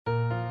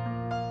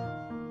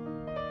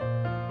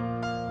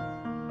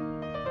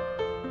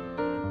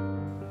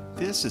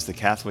This is the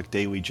Catholic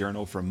Daily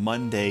Journal for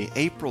Monday,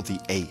 April the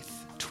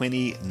 8th,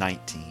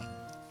 2019.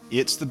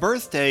 It's the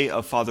birthday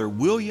of Father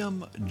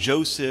William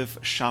Joseph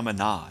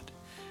Chaminade,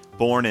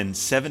 born in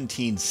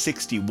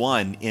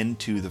 1761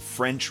 into the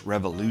French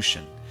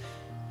Revolution.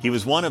 He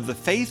was one of the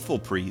faithful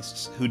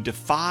priests who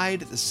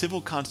defied the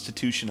civil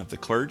constitution of the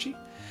clergy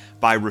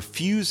by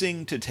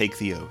refusing to take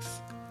the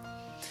oath.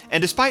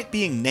 And despite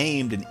being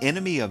named an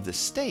enemy of the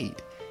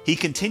state, he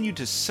continued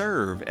to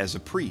serve as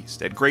a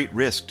priest at great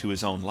risk to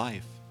his own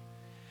life.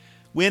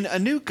 When a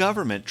new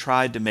government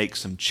tried to make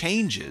some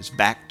changes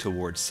back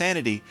towards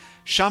sanity,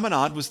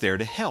 Chaminade was there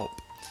to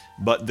help.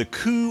 But the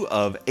coup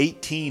of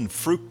 18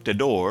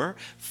 Fructidor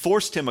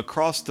forced him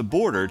across the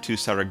border to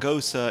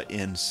Saragossa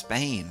in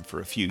Spain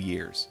for a few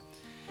years.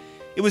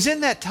 It was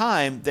in that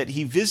time that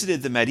he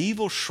visited the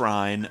medieval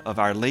shrine of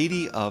Our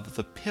Lady of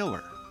the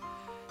Pillar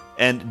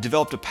and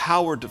developed a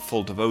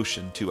powerful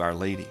devotion to Our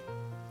Lady.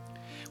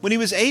 When he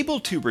was able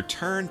to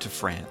return to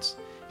France,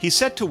 he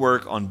set to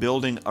work on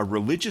building a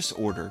religious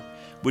order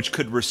which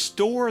could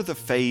restore the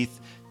faith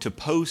to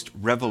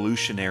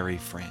post-revolutionary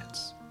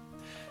France.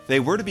 They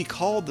were to be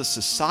called the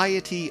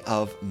Society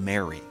of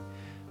Mary.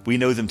 We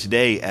know them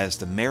today as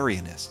the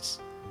Marianists.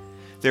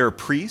 There are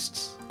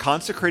priests,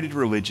 consecrated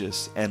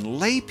religious, and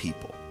lay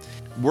people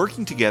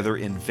working together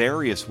in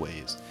various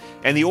ways,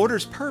 and the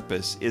order's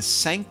purpose is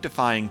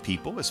sanctifying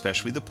people,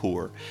 especially the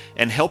poor,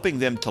 and helping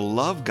them to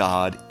love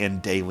God in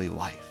daily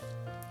life.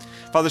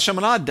 Father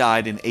Chaminade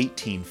died in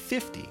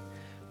 1850,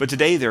 but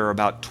today there are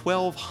about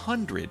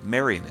 1,200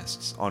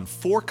 Marianists on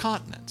 4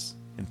 continents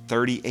in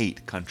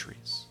 38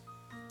 countries.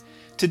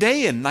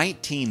 Today in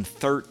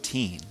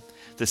 1913,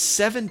 the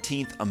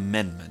 17th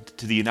Amendment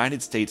to the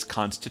United States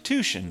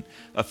Constitution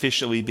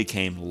officially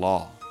became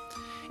law.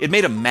 It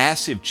made a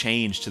massive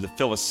change to the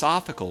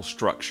philosophical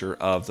structure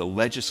of the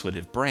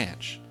legislative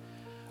branch.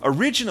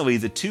 Originally,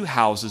 the 2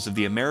 houses of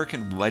the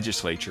American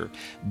legislature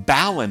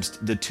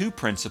balanced the 2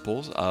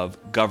 principles of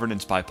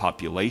governance by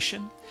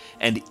population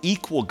and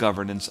equal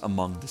governance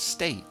among the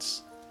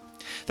states.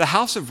 The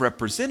House of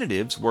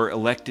Representatives were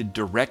elected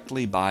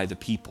directly by the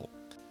people,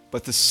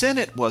 but the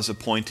Senate was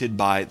appointed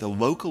by the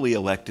locally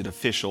elected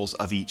officials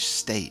of each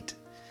state.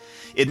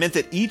 It meant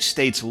that each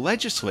state's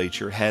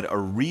legislature had a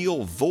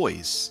real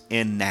voice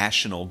in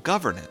national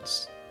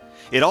governance.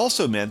 It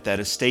also meant that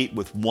a state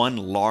with one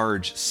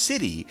large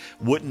city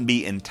wouldn't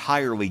be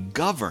entirely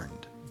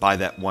governed by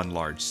that one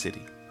large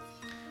city.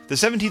 The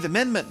 17th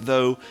Amendment,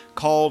 though,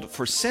 called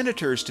for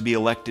senators to be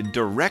elected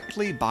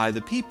directly by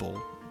the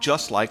people,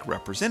 just like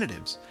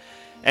representatives.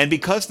 And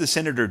because the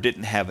senator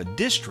didn't have a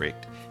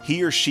district,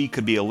 he or she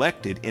could be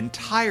elected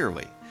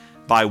entirely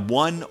by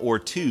 1 or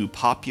 2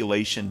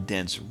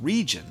 population-dense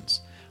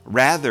regions,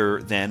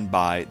 rather than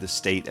by the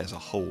state as a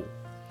whole.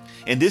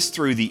 And this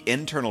threw the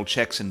internal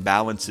checks and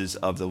balances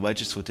of the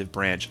legislative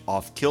branch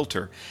off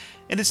kilter,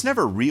 and it's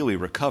never really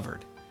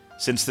recovered.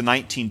 Since the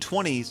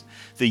 1920s,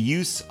 the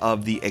use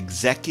of the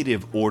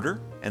executive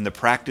order and the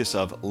practice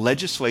of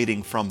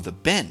legislating from the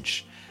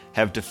bench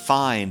have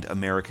defined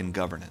American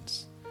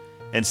governance.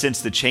 And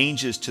since the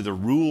changes to the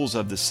rules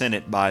of the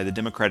Senate by the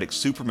Democratic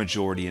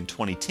supermajority in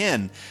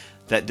 2010,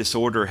 that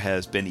disorder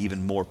has been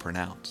even more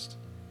pronounced.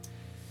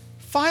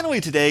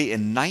 Finally today,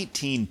 in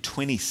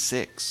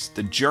 1926,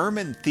 the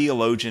German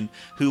theologian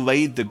who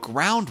laid the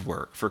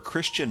groundwork for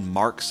Christian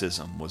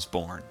Marxism was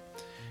born.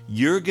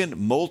 Jürgen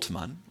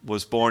Moltmann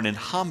was born in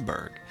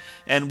Hamburg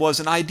and was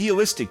an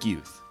idealistic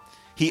youth.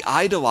 He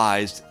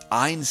idolized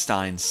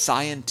Einstein's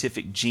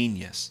scientific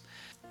genius,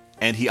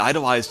 and he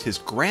idolized his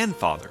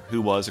grandfather,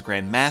 who was a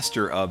Grand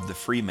Master of the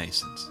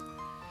Freemasons.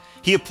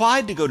 He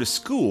applied to go to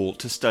school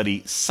to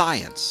study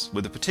science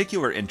with a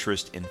particular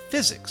interest in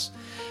physics.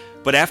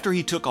 But after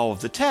he took all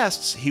of the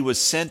tests, he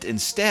was sent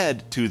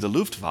instead to the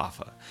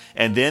Luftwaffe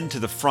and then to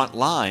the front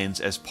lines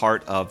as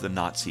part of the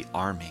Nazi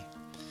army.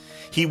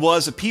 He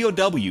was a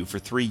POW for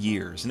 3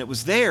 years, and it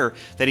was there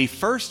that he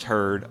first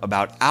heard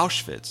about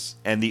Auschwitz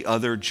and the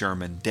other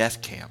German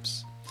death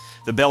camps.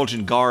 The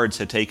Belgian guards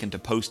had taken to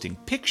posting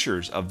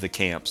pictures of the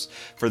camps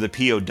for the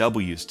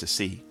POWs to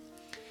see.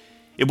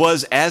 It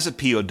was as a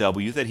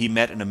POW that he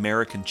met an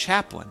American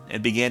chaplain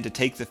and began to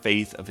take the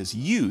faith of his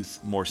youth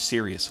more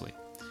seriously.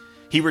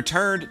 He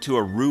returned to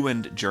a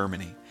ruined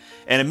Germany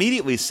and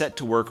immediately set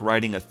to work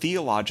writing a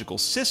theological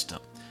system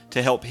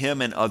to help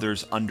him and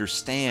others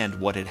understand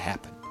what had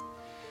happened.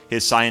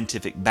 His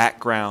scientific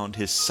background,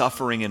 his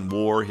suffering in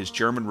war, his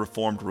German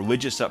Reformed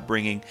religious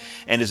upbringing,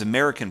 and his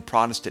American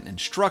Protestant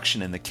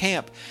instruction in the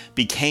camp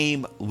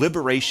became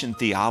liberation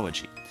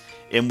theology,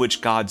 in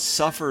which God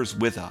suffers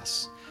with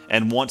us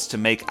and wants to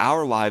make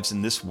our lives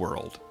in this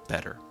world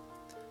better.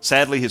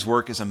 Sadly, his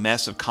work is a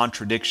mess of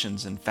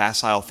contradictions and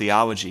facile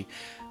theology,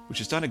 which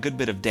has done a good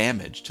bit of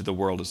damage to the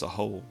world as a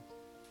whole.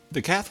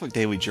 The Catholic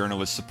Daily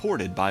Journal is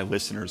supported by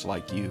listeners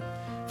like you.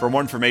 For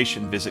more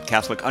information, visit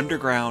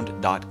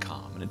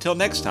CatholicUnderground.com. And until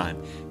next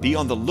time, be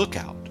on the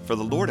lookout for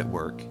the Lord at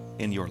work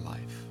in your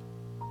life.